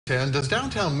And does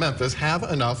downtown Memphis have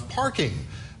enough parking?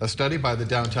 A study by the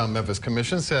Downtown Memphis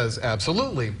Commission says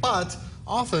absolutely, but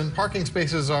often parking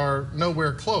spaces are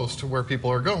nowhere close to where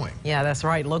people are going. Yeah, that's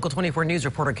right. Local 24 News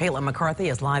reporter Caitlin McCarthy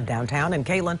is live downtown. And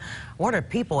Caitlin, what are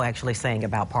people actually saying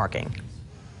about parking?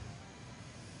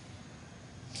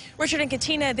 Richard and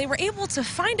Katina, they were able to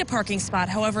find a parking spot.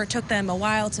 However, it took them a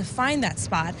while to find that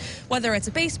spot. Whether it's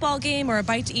a baseball game or a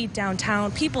bite to eat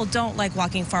downtown, people don't like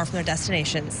walking far from their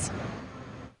destinations.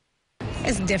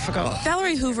 It's difficult.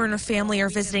 Valerie Hoover and her family are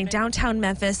visiting downtown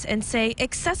Memphis and say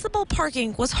accessible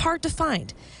parking was hard to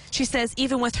find. She says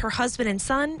even with her husband and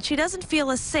son, she doesn't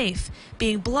feel as safe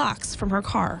being blocks from her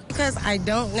car. Because I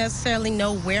don't necessarily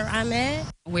know where I'm at.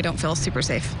 We don't feel super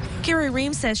safe. Carrie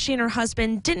Ream says she and her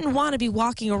husband didn't want to be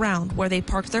walking around where they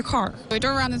parked their car. We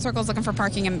drove around in circles looking for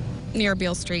parking near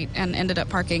Beale Street and ended up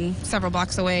parking several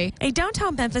blocks away. A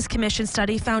Downtown Memphis Commission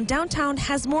study found downtown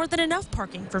has more than enough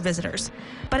parking for visitors,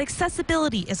 but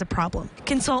accessibility is a problem.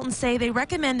 Consultants say they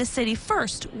recommend the city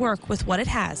first work with what it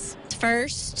has.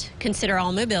 First, consider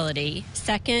all mobility.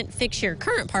 Second, fix your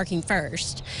current parking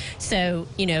first. So,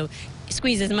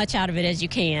 squeeze as much out of it as you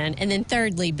can. And then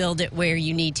thirdly, build it where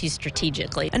you need to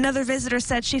strategically. Another visitor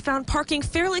said she found parking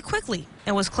fairly quickly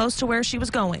and was close to where she was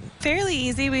going. Fairly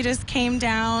easy. We just came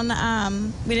down.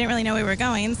 We didn't really know we were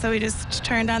going, so we just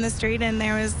turned on the street and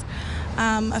there was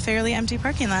a fairly empty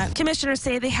parking lot. Commissioners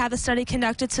say they had the study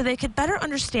conducted so they could better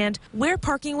understand where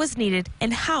parking was needed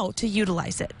and how to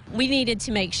utilize it. We needed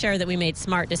to make sure that we made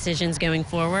smart decisions going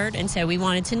forward, and so we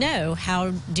wanted to know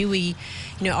how do we,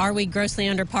 are we grossly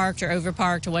underparked or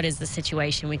overparked, or what is the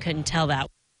situation? We couldn't tell that.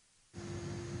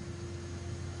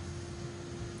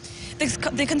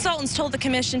 The consultants told the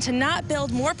commission to not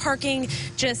build more parking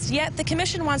just yet. The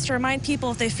commission wants to remind people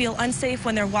if they feel unsafe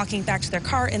when they're walking back to their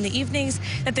car in the evenings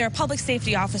that there are public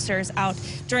safety officers out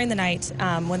during the night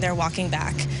when they're walking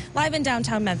back. Live in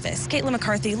downtown Memphis, Caitlin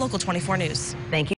McCarthy, Local 24 News. Thank you.